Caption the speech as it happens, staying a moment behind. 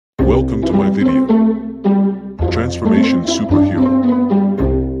Welcome to my video. Transformation Superhero.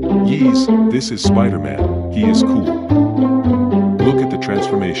 Yeez, this is Spider-Man, he is cool. Look at the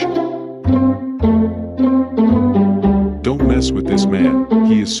transformation. Don't mess with this man,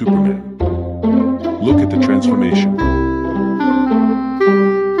 he is Superman. Look at the transformation.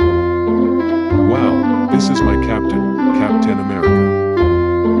 Wow, this is my captain, Captain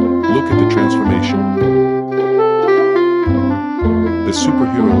America. Look at the transformation. The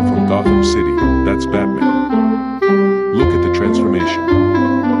superhero from Gotham City, that's Batman. Look at the transformation.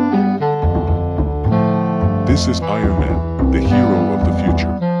 This is Iron Man, the hero of the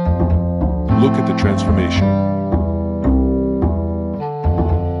future. Look at the transformation.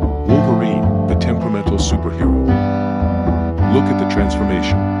 Wolverine, the temperamental superhero. Look at the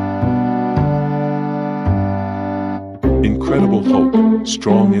transformation. Incredible Hulk,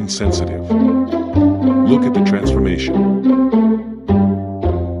 strong and sensitive. Look at the transformation.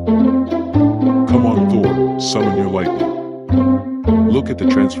 Come on Thor, summon your lightning. Look at the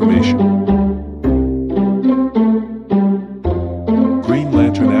transformation. Green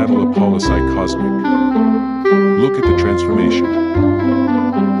Lantern Adela Polisite Cosmic. Look at the transformation.